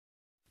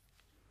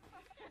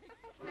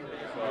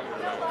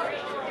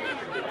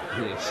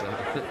Yeah, so.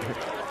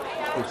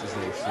 Bitches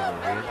ain't shit on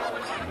here.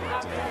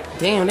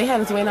 Damn, they had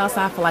us waiting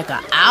outside for like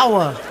an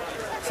hour.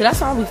 See,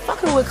 that's why we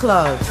fucking with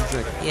clubs.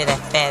 Yeah, that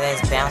fat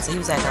ass bouncer, he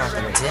was acting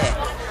like a dick.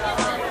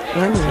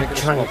 I need a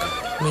drink.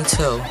 Me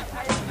too.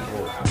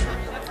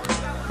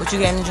 What you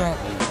getting to drink?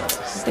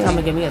 I think I'm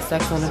gonna give me a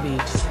sex on the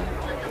beach.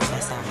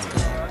 That sounds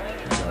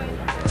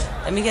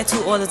good. Let me get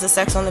 2 orders of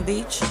sex on the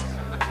beach.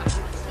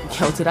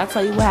 Yo, did I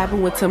tell you what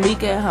happened with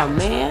Tamika and her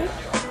man?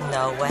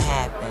 No, what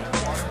happened?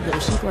 Yo,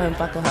 she went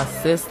fucking her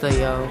sister,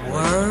 yo.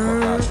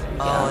 Word?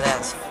 Oh,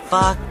 that's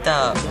fucked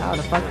up. Y'all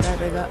the fuck that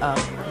nigga up.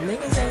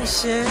 Niggas ain't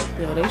shit.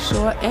 Yo, they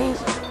sure ain't.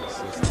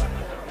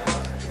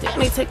 Damn,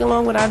 they taking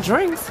long with our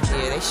drinks.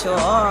 Yeah, they sure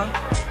are.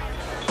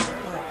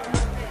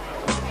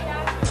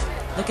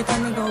 Look at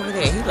that nigga over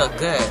there. He look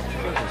good.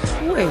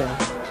 Where?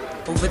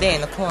 Over there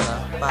in the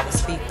corner by the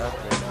speaker.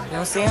 You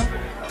don't see him?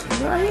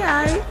 Yo, he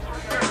alright.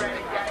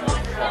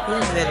 He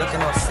over there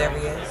looking all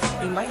serious.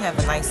 He might have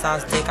a nice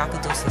sized dick I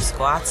could do some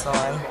squats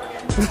on.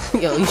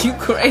 Yo, you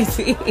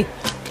crazy.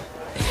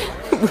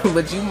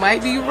 But you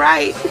might be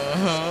right.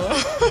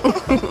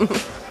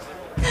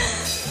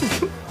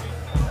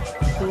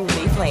 Ooh,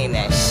 they playing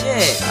that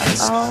shit.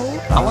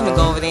 I want to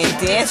go over there and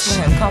dance with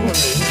him. Come with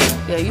me.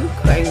 Yeah, you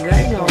crazy. I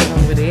ain't going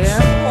over there.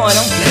 Come on,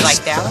 don't be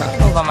like that. I'm gonna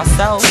go by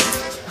myself.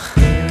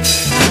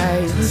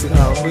 Alright, let's go.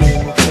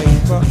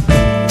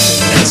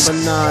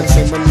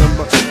 Chamber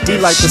number. We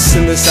like the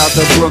sinners out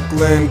of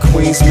Brooklyn,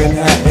 Queens,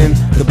 Manhattan,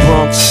 the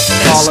Bronx,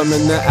 Harlem,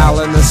 and the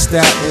Allen of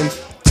Staten.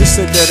 Just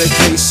a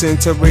dedication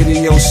to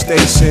radio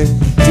station,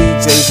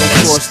 DJs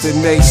across the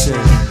nation.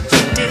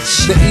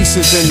 The East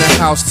is in the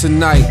house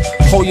tonight.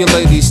 Hold your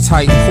ladies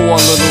tight, pour a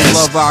little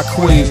love, our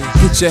queen.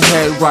 Get your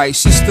head right,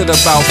 she stood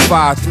about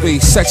 5'3",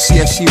 sexy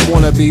as she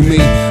wanna be me.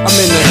 I'm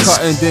in the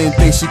cut and didn't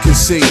think she could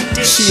see.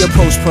 She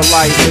approached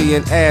politely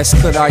and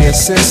asked, could I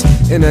assist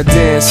in a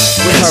dance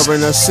with her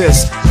and her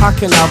sis? How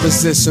can I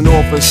resist an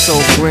offer so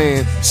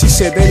grand? She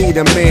said they need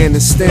a man to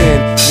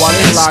stand while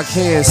they lock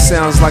hands.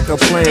 Sounds like a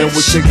plan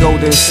with your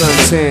golden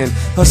suntan.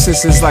 Her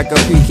sis is like a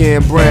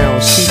pecan brown.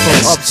 She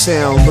from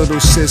uptown, little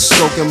sis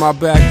stroking my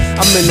back.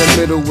 I'm in the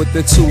middle with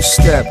the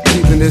 2-step,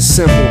 keeping it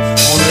simple.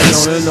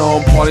 On and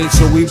on, party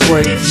till we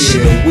break.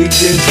 Yeah, we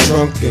get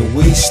drunk and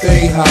we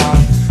stay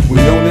high. We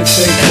know to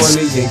take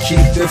money and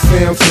keep the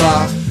fam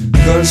fly.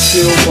 Guns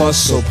still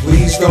bust, so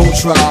please don't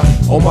try.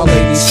 All my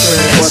ladies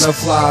scream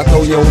butterfly,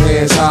 throw your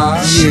hands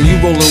high. Yeah, you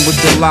rollin' with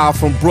the live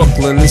from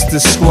Brooklyn, it's the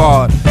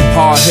squad.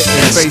 Hard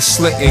hitting, face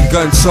slitting,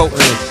 gun toting.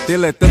 They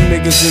let them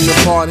niggas in the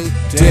party,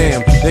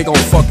 damn, they gon'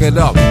 fuck it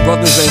up.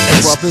 Brothers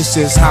ain't corrupt, it's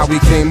just how we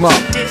came up.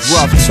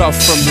 Rough, tough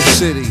from the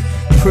city,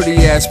 pretty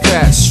ass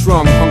Pat,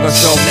 strung, hung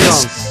herself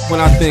young.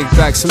 When I think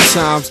back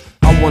sometimes,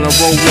 I wanna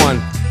roll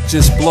one,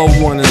 just blow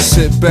one and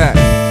sit back,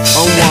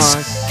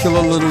 unwind. Kill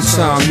a little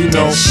time, you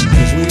know,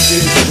 cause we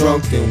get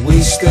drunk and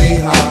we stay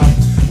high.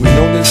 We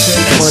know to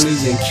take money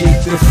and keep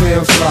the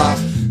fam fly.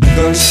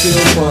 Guns still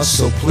bust,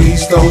 so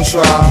please don't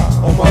try.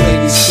 All my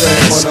ladies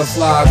spread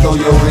butterfly, throw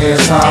your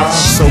hands high.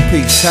 So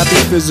peace, happy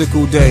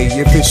physical day,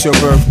 if it's your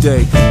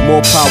birthday.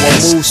 More power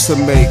moves to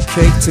make,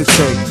 cake to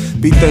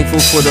take. Be thankful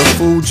for the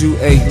food you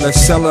ate,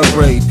 let's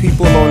celebrate.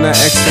 People on that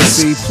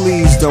ecstasy,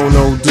 please don't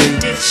OD.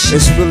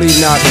 It's really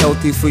not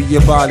healthy for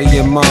your body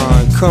and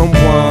mind. Come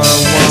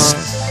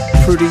wine.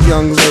 Pretty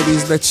young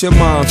ladies, let your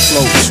mind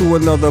float to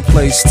another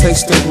place.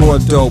 Taste the raw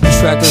dope,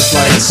 trackers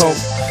like coke.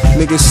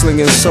 Niggas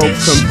slinging soap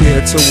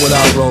compared to what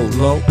I wrote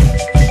low.